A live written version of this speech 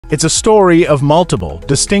It's a story of multiple,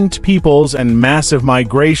 distinct peoples and massive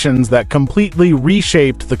migrations that completely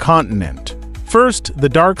reshaped the continent. First, the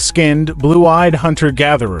dark-skinned, blue-eyed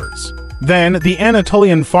hunter-gatherers. Then, the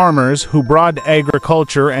Anatolian farmers who brought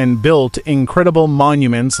agriculture and built incredible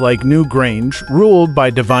monuments like New Grange, ruled by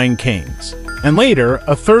divine kings. And later,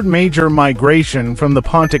 a third major migration from the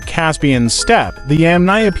Pontic Caspian steppe, the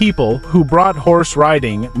Amnaya people who brought horse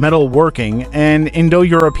riding, metal working, and Indo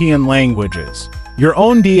European languages. Your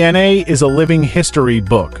own DNA is a living history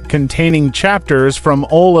book containing chapters from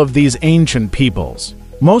all of these ancient peoples.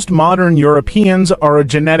 Most modern Europeans are a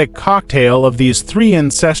genetic cocktail of these three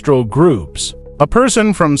ancestral groups. A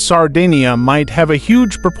person from Sardinia might have a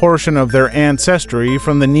huge proportion of their ancestry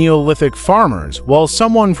from the Neolithic farmers, while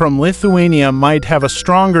someone from Lithuania might have a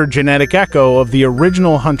stronger genetic echo of the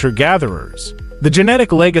original hunter-gatherers. The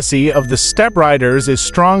genetic legacy of the stepriders is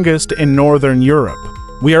strongest in Northern Europe.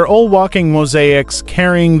 We are all walking mosaics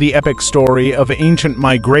carrying the epic story of ancient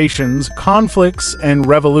migrations, conflicts, and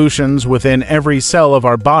revolutions within every cell of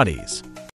our bodies.